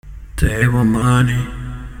Tengo money,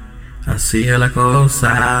 así es la cosa.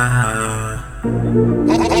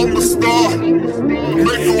 I'm a star.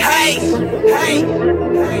 Hey, hey,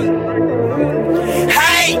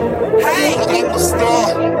 hey, hey, I'm a star.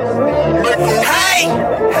 hey,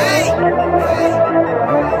 hey.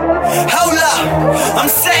 Hold up, I'm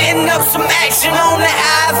setting up some action on the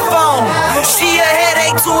iPhone. She a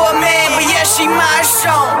headache to a man, but yeah, she my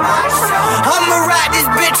show. I'ma ride this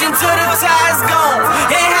bitch until the tire's gone,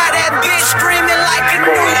 and have that bitch screaming like a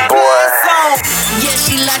new song. Yeah,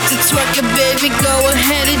 she like to twerk it, baby, go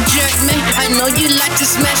ahead and jerk me. I know you like to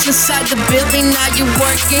smash inside the building, now you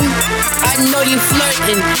working. I know you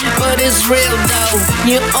flirting, but it's real though.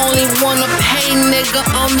 You only wanna pay, nigga,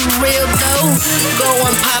 on the real though. Go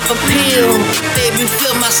and pop a pill, baby,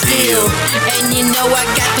 feel my steel. And you know I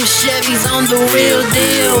got them Chevys on the real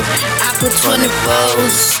deal. I put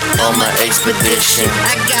 24s on my expedition.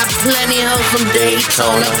 I got plenty hoes from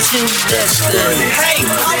Daytona to Destin. Hey,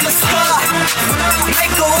 I'm a star,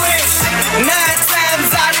 make a wish. 9 times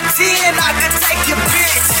out of 10, I could take your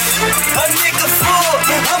bitch. A nigga full,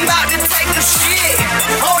 I'm about to take a shit.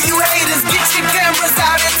 All you haters, get your cameras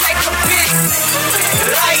out and take a pic.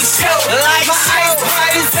 Light show, my eyes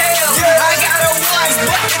bright as hell. I got a watch,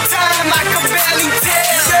 but the time I can barely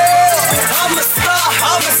tell. I'm a star,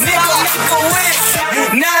 nigga, make a wish.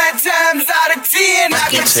 9 times out of 10, I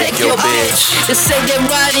can take your bitch. They say they're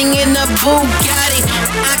riding in a Bugatti.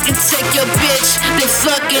 I can take your bitch. They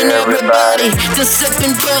fucking everybody. They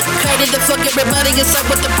sipping Bacardi. They fuck everybody inside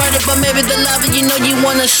with the party. But maybe the love you know you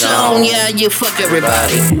wanna show. Yeah, you fuck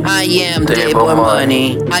everybody. I am Dayboy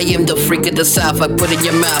Money. I am the freak of the South. I put in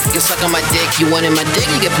your mouth. You suck on my dick. You want in my dick.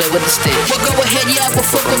 You can play with the stick. Well, go ahead, yeah, but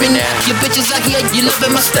fuck with me now. Your bitches out here. You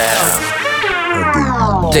loving my style.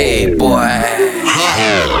 Dayboy.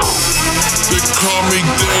 They call me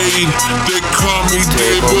Dade, they call me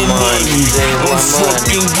Dayboy Money. I'm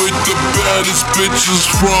fucking with the baddest bitches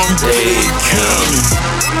from Dade County.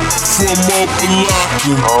 From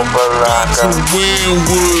Opalaka to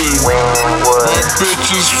Wynwood. My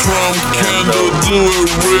bitches from Kendall do it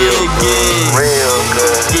real good.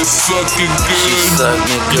 They suck it good,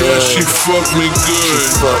 yeah, she fuck me good.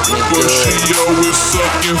 But she always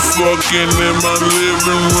fucking in my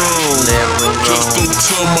living room. Just don't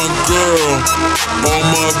tell my girl or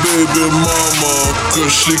my baby mama, cause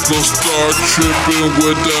she gon' start tripping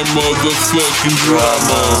with that motherfucking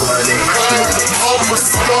drama. I'm a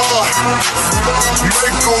star,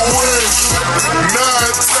 make a wish. 9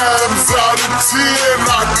 times out of 10,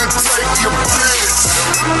 I could take your bitch.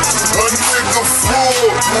 A nigga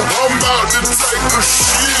full, I'm about to take a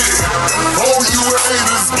shit. All you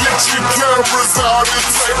haters, get your cameras out and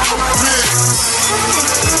take a pic.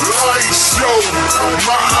 Light show,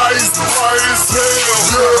 my eyes bright as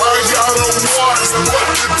hell. I got a watch, but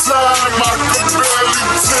the time I can barely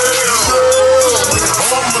tell.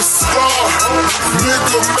 I'm a star,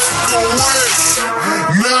 nigga, make a wish.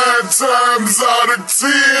 9 times out of 10,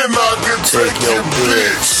 I can take your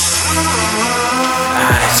bitch.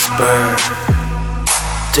 Iceberg,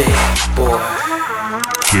 Dayboy.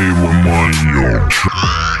 Dayboy Money on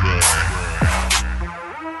track.